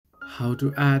How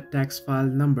to add tax file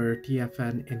number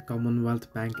TFN in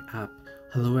Commonwealth Bank app.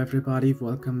 Hello everybody,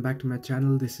 welcome back to my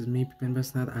channel. This is me Pipin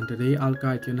Basnath, and today I'll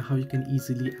guide you on how you can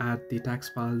easily add the tax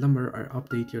file number or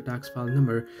update your tax file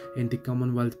number in the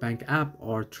Commonwealth Bank app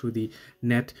or through the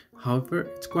net. However,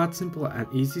 it's quite simple and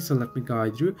easy, so let me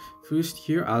guide you. First,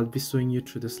 here I'll be showing you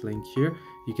through this link here.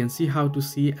 You can see how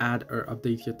to add or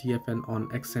update your TFN on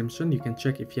exemption. You can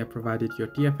check if you have provided your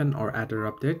TFN or add or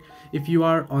update. If you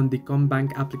are on the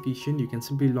Combank application, you can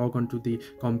simply log on to the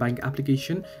Combank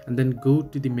application and then go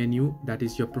to the menu that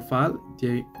is your profile.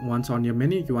 Once on your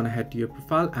menu, you want to head to your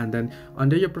profile, and then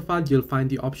under your profile you'll find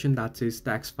the option that says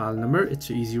tax file number.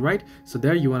 It's easy, right? So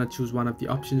there you want to choose one of the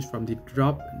options from the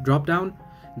drop down.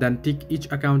 Then tick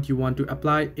each account you want to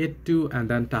apply it to and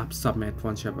then tap submit.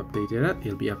 Once you have updated it,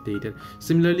 it'll be updated.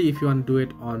 Similarly, if you want to do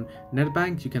it on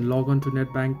NetBank, you can log on to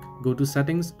NetBank, go to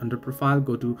settings, under profile,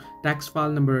 go to tax file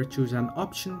number, choose an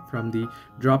option from the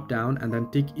drop down and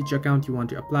then tick each account you want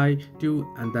to apply to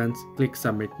and then click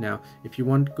submit. Now if you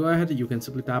want to go ahead, you can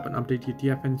simply tap and update your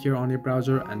TFN here on your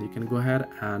browser, and you can go ahead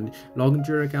and log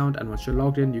into your account, and once you're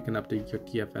logged in you can update your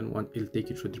TFN. It'll take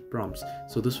you through the prompts.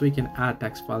 So this way you can add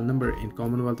tax file number in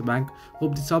Commonwealth Bank.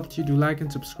 Hope this helped you. Do like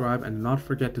and subscribe, and not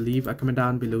forget to leave a comment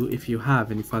down below if you have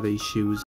any further issues.